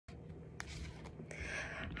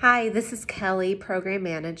Hi, this is Kelly, Program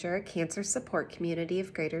Manager, Cancer Support Community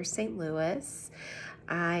of Greater St. Louis.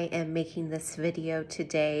 I am making this video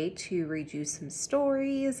today to read you some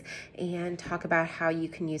stories and talk about how you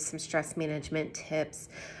can use some stress management tips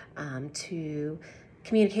to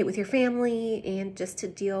communicate with your family and just to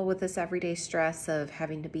deal with this everyday stress of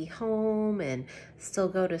having to be home and still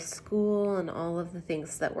go to school and all of the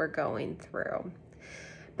things that we're going through.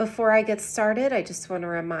 Before I get started, I just want to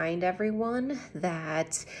remind everyone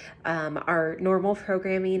that our normal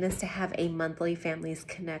programming is to have a monthly Families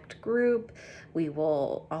Connect group. We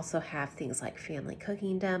will also have things like family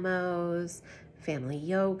cooking demos, family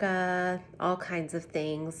yoga, all kinds of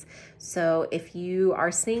things. So if you are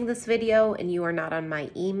seeing this video and you are not on my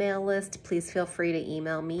email list, please feel free to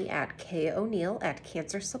email me at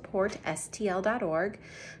koneal@cancersupportstl.org.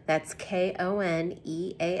 That's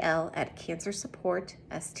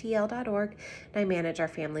KONEAL@cancersupportstl.org. And I manage our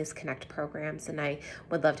Families Connect programs, and I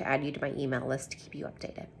would love to add you to my email list to keep you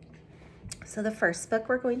updated. So the first book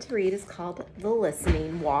we're going to read is called The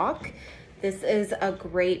Listening Walk. This is a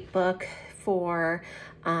great book for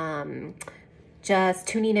just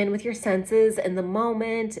tuning in with your senses in the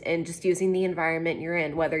moment and just using the environment you're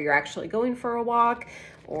in, whether you're actually going for a walk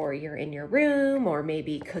or you're in your room or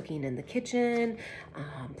maybe cooking in the kitchen,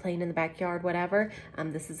 playing in the backyard, whatever.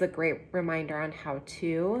 This is a great reminder on how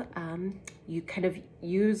to you kind of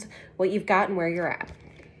use what you've got and where you're at.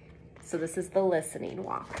 So this is The Listening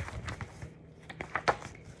Walk.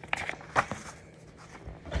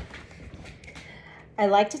 I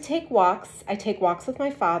like to take walks. I take walks with my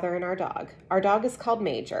father and our dog. Our dog is called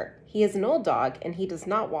Major. He is an old dog and he does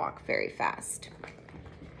not walk very fast.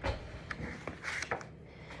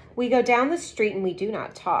 We go down the street and we do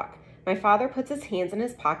not talk. My father puts his hands in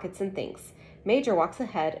his pockets and thinks. Major walks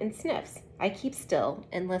ahead and sniffs. I keep still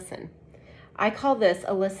and listen. I call this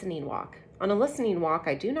a listening walk. On a listening walk,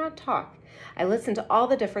 I do not talk. I listen to all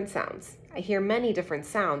the different sounds. I hear many different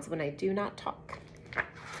sounds when I do not talk.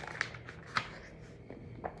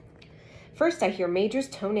 First, I hear Major's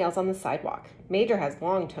toenails on the sidewalk. Major has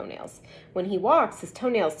long toenails. When he walks, his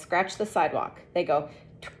toenails scratch the sidewalk. They go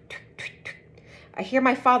tuk, tuk, tuk, tuk. I hear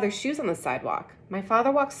my father's shoes on the sidewalk. My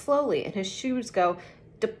father walks slowly and his shoes go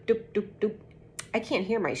doop, doop, doop, doop. I can't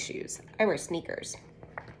hear my shoes. I wear sneakers.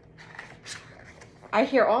 I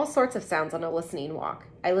hear all sorts of sounds on a listening walk.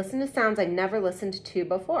 I listen to sounds I never listened to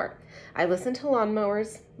before. I listen to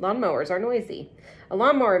lawnmowers. Lawnmowers are noisy. A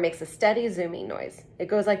lawnmower makes a steady zooming noise. It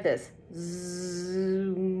goes like this.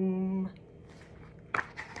 Zoom.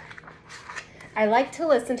 I like to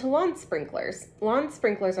listen to lawn sprinklers. Lawn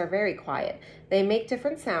sprinklers are very quiet. They make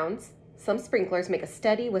different sounds. Some sprinklers make a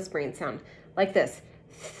steady whispering sound like this.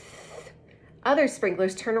 Other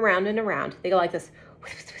sprinklers turn around and around. They go like this.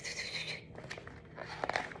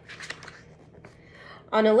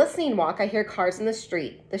 On a listening walk, I hear cars in the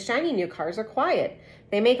street. The shiny new cars are quiet.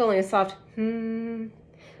 They make only a soft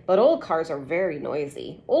but old cars are very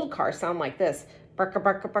noisy. Old cars sound like this. Barka,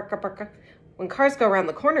 barka, barka, barka. When cars go around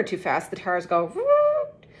the corner too fast, the tires go woo.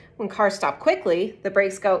 When cars stop quickly, the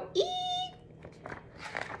brakes go ee.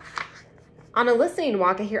 On a listening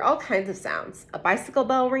walk, I hear all kinds of sounds. A bicycle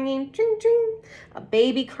bell ringing, ding, ding. A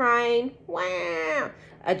baby crying, wow.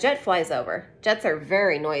 A jet flies over. Jets are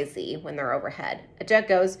very noisy when they're overhead. A jet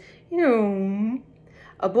goes, yoom.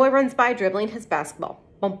 A boy runs by dribbling his basketball.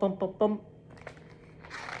 Bump, bump, bump, bump.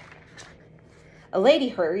 A lady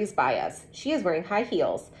hurries by us. She is wearing high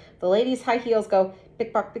heels. The lady's high heels go,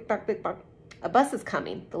 bick, bock, bick, bock, bick, bock. A bus is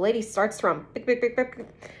coming. The lady starts to run, bick, bick, bick, bick.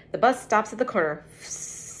 The bus stops at the corner.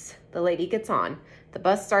 The lady gets on. The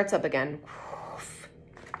bus starts up again.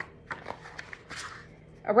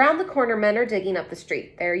 Around the corner, men are digging up the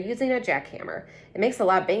street. They are using a jackhammer. It makes a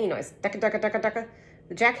loud banging noise. Ducka, ducka, ducka, ducka.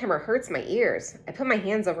 The jackhammer hurts my ears. I put my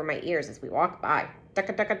hands over my ears as we walk by.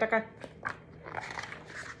 Ducka, ducka, ducka.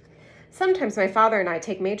 Sometimes my father and I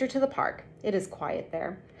take Major to the park. It is quiet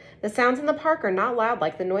there. The sounds in the park are not loud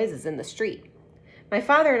like the noises in the street. My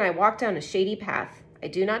father and I walk down a shady path. I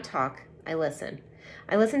do not talk. I listen.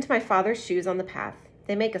 I listen to my father's shoes on the path.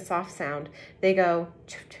 They make a soft sound. They go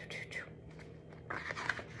choo, choo, choo, choo.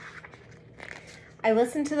 I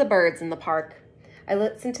listen to the birds in the park. I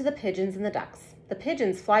listen to the pigeons and the ducks. The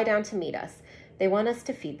pigeons fly down to meet us. They want us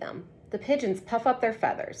to feed them. The pigeons puff up their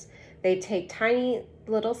feathers. They take tiny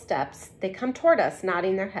little steps. They come toward us,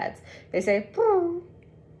 nodding their heads. They say, boo.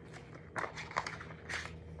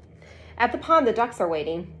 At the pond, the ducks are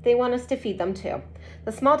waiting. They want us to feed them too.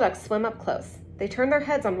 The small ducks swim up close. They turn their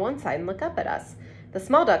heads on one side and look up at us. The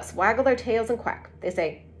small ducks waggle their tails and quack. They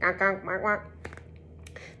say, quack, quack, quack, quack.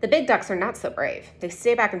 The big ducks are not so brave. They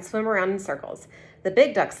stay back and swim around in circles. The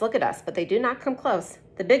big ducks look at us, but they do not come close.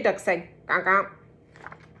 The big ducks say, "Gong, gong."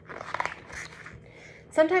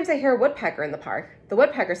 Sometimes I hear a woodpecker in the park. The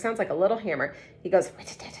woodpecker sounds like a little hammer. He goes,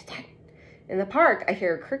 "Wit-tit-tit-tit." In the park, I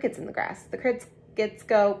hear crickets in the grass. The crickets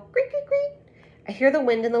go, "Greet, greet, greet." I hear the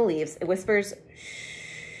wind in the leaves. It whispers,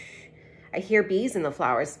 "Shh." I hear bees in the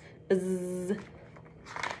flowers. Buzz.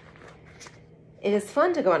 It is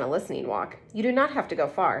fun to go on a listening walk. You do not have to go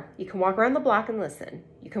far. You can walk around the block and listen.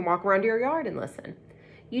 You can walk around your yard and listen.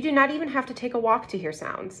 You do not even have to take a walk to hear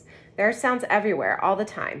sounds. There are sounds everywhere, all the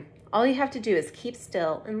time. All you have to do is keep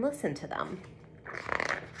still and listen to them.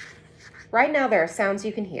 Right now, there are sounds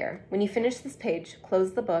you can hear. When you finish this page,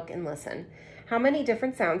 close the book and listen. How many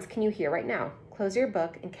different sounds can you hear right now? Close your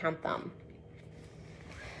book and count them.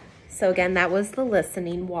 So again, that was the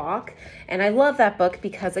listening walk. And I love that book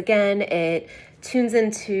because, again, it tunes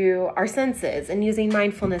into our senses and using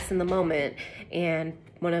mindfulness in the moment. And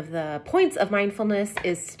one of the points of mindfulness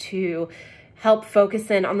is to help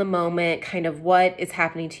focus in on the moment, kind of what is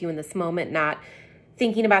happening to you in this moment, not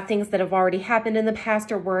thinking about things that have already happened in the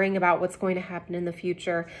past or worrying about what's going to happen in the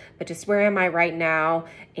future, but just where am I right now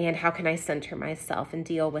and how can I center myself and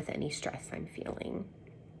deal with any stress I'm feeling.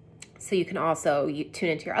 So you can also tune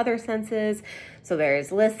into your other senses. So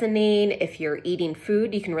there's listening. If you're eating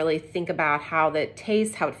food, you can really think about how that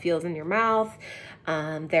tastes, how it feels in your mouth.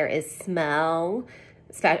 There is smell.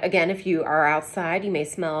 Again, if you are outside, you may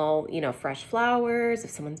smell, fresh flowers, if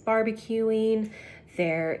someone's barbecuing.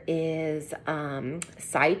 There is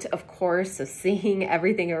sight, of course, so seeing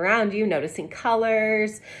everything around you, noticing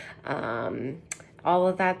colors, all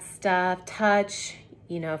of that stuff. Touch,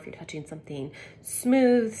 if you're touching something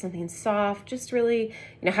smooth, something soft, just really,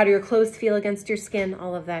 how do your clothes feel against your skin,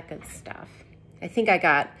 all of that good stuff. I think I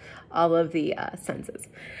got all of the senses.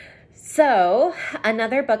 So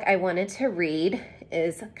another book I wanted to read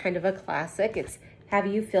is kind of a classic. It's Have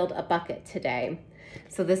You Filled a Bucket Today?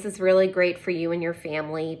 So this is really great for you and your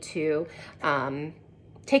family to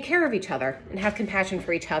take care of each other and have compassion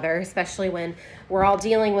for each other, especially when we're all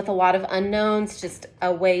dealing with a lot of unknowns. Just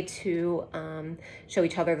a way to show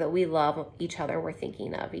each other that we love each other, we're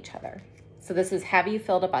thinking of each other. So this is Have You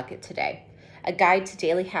Filled a Bucket Today? A Guide to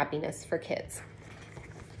Daily Happiness for Kids.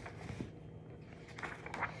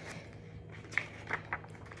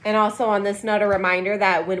 And also on this note, a reminder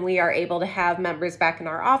that when we are able to have members back in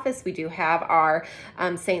our office, we do have our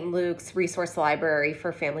St. Luke's Resource Library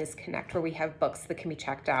for Families Connect, where we have books that can be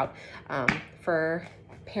checked out for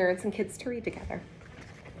parents and kids to read together.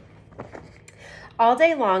 All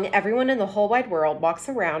day long, everyone in the whole wide world walks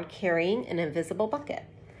around carrying an invisible bucket.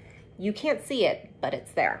 You can't see it, but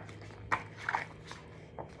it's there.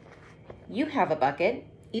 You have a bucket.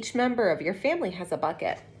 Each member of your family has a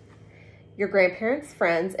bucket. Your grandparents,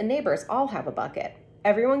 friends, and neighbors all have a bucket.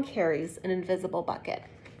 Everyone carries an invisible bucket.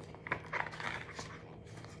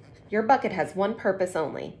 Your bucket has one purpose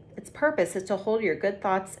only. Its purpose is to hold your good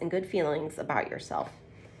thoughts and good feelings about yourself.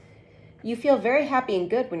 You feel very happy and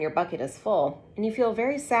good when your bucket is full, and you feel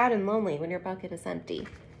very sad and lonely when your bucket is empty.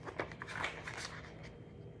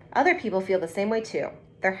 Other people feel the same way too.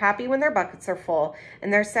 They're happy when their buckets are full,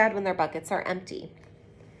 and they're sad when their buckets are empty.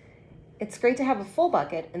 It's great to have a full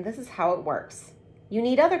bucket, and this is how it works. You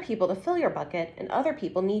need other people to fill your bucket, and other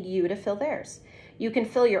people need you to fill theirs. You can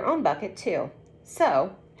fill your own bucket too.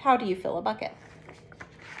 So, how do you fill a bucket?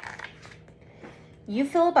 You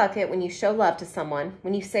fill a bucket when you show love to someone,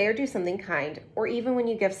 when you say or do something kind, or even when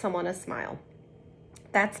you give someone a smile.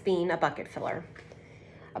 That's being a bucket filler.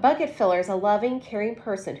 A bucket filler is a loving, caring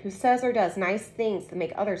person who says or does nice things that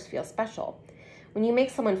make others feel special. When you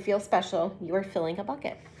make someone feel special, you are filling a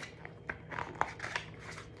bucket.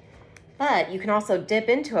 But you can also dip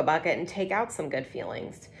into a bucket and take out some good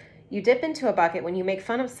feelings. You dip into a bucket when you make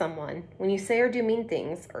fun of someone, when you say or do mean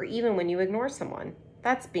things, or even when you ignore someone.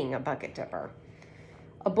 That's being a bucket dipper.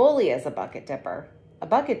 A bully is a bucket dipper. A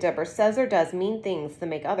bucket dipper says or does mean things that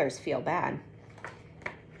make others feel bad.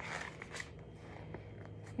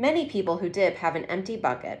 Many people who dip have an empty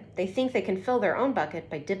bucket. They think they can fill their own bucket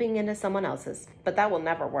by dipping into someone else's, but that will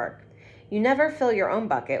never work. You never fill your own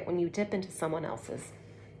bucket when you dip into someone else's.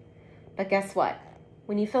 But guess what?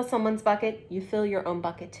 When you fill someone's bucket, you fill your own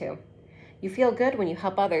bucket too. You feel good when you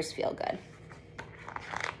help others feel good.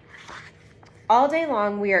 All day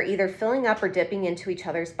long, we are either filling up or dipping into each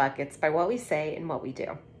other's buckets by what we say and what we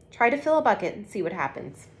do. Try to fill a bucket and see what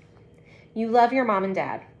happens. You love your mom and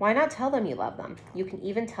dad. Why not tell them you love them? You can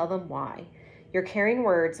even tell them why. Your caring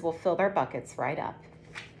words will fill their buckets right up.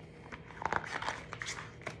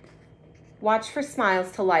 Watch for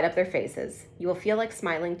smiles to light up their faces. You will feel like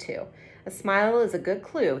smiling too. A smile is a good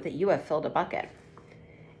clue that you have filled a bucket.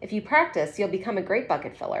 If you practice, you'll become a great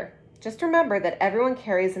bucket filler. Just remember that everyone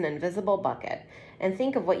carries an invisible bucket, and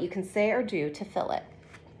think of what you can say or do to fill it.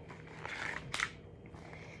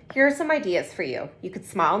 Here are some ideas for you. You could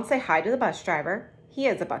smile and say hi to the bus driver. He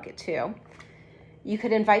has a bucket too. You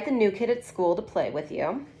could invite the new kid at school to play with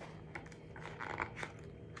you.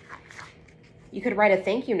 You could write a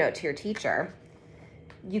thank you note to your teacher.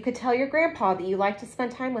 You could tell your grandpa that you like to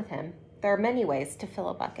spend time with him. There are many ways to fill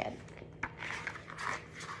a bucket.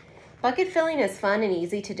 Bucket filling is fun and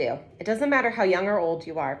easy to do. It doesn't matter how young or old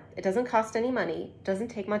you are. It doesn't cost any money. It doesn't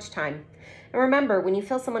take much time. And remember, when you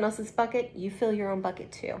fill someone else's bucket, you fill your own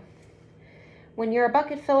bucket too. When you're a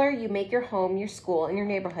bucket filler, you make your home, your school, and your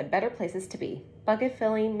neighborhood better places to be. Bucket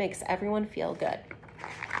filling makes everyone feel good.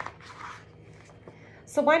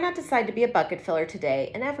 So why not decide to be a bucket filler today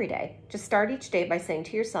and every day? Just start each day by saying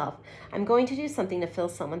to yourself, I'm going to do something to fill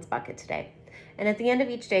someone's bucket today. And at the end of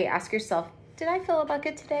each day, ask yourself, did I fill a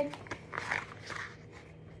bucket today?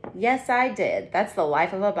 Yes, I did. That's the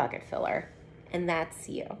life of a bucket filler. And that's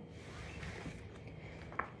you.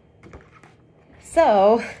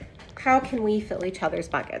 So, how can we fill each other's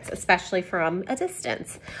buckets, especially from a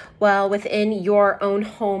distance? Well, within your own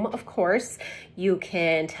home, of course, you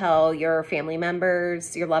can tell your family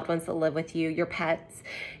members, your loved ones that live with you, your pets,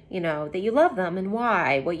 that you love them and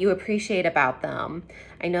why, what you appreciate about them.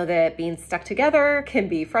 I know that being stuck together can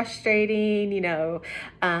be frustrating,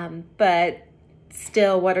 but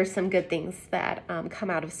still, what are some good things that come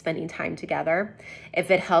out of spending time together?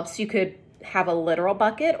 If it helps, you could have a literal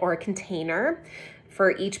bucket or a container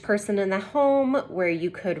for each person in the home where you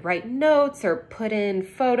could write notes or put in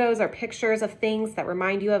photos or pictures of things that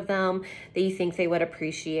remind you of them that you think they would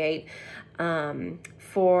appreciate.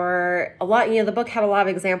 For a lot, the book had a lot of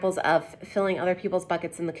examples of filling other people's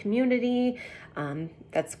buckets in the community.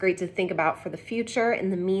 That's great to think about for the future. In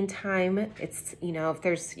the meantime, it's,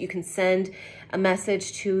 if you can send a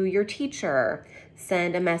message to your teacher,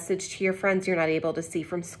 send a message to your friends you're not able to see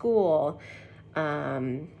from school,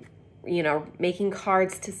 making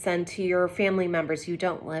cards to send to your family members you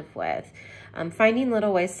don't live with, finding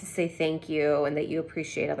little ways to say thank you and that you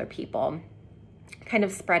appreciate other people, kind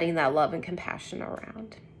of spreading that love and compassion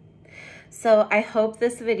around. So I hope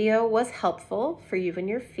this video was helpful for you and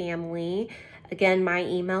your family. Again, my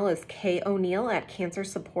email is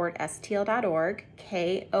koneal@cancersupportstl.org,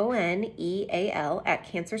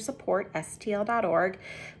 KONEAL@cancersupportstl.org.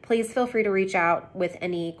 Please feel free to reach out with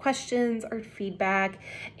any questions or feedback,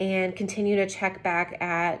 and continue to check back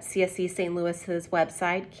at CSC St. Louis's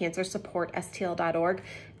website, cancersupportstl.org,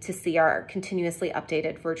 to see our continuously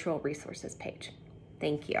updated virtual resources page.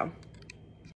 Thank you.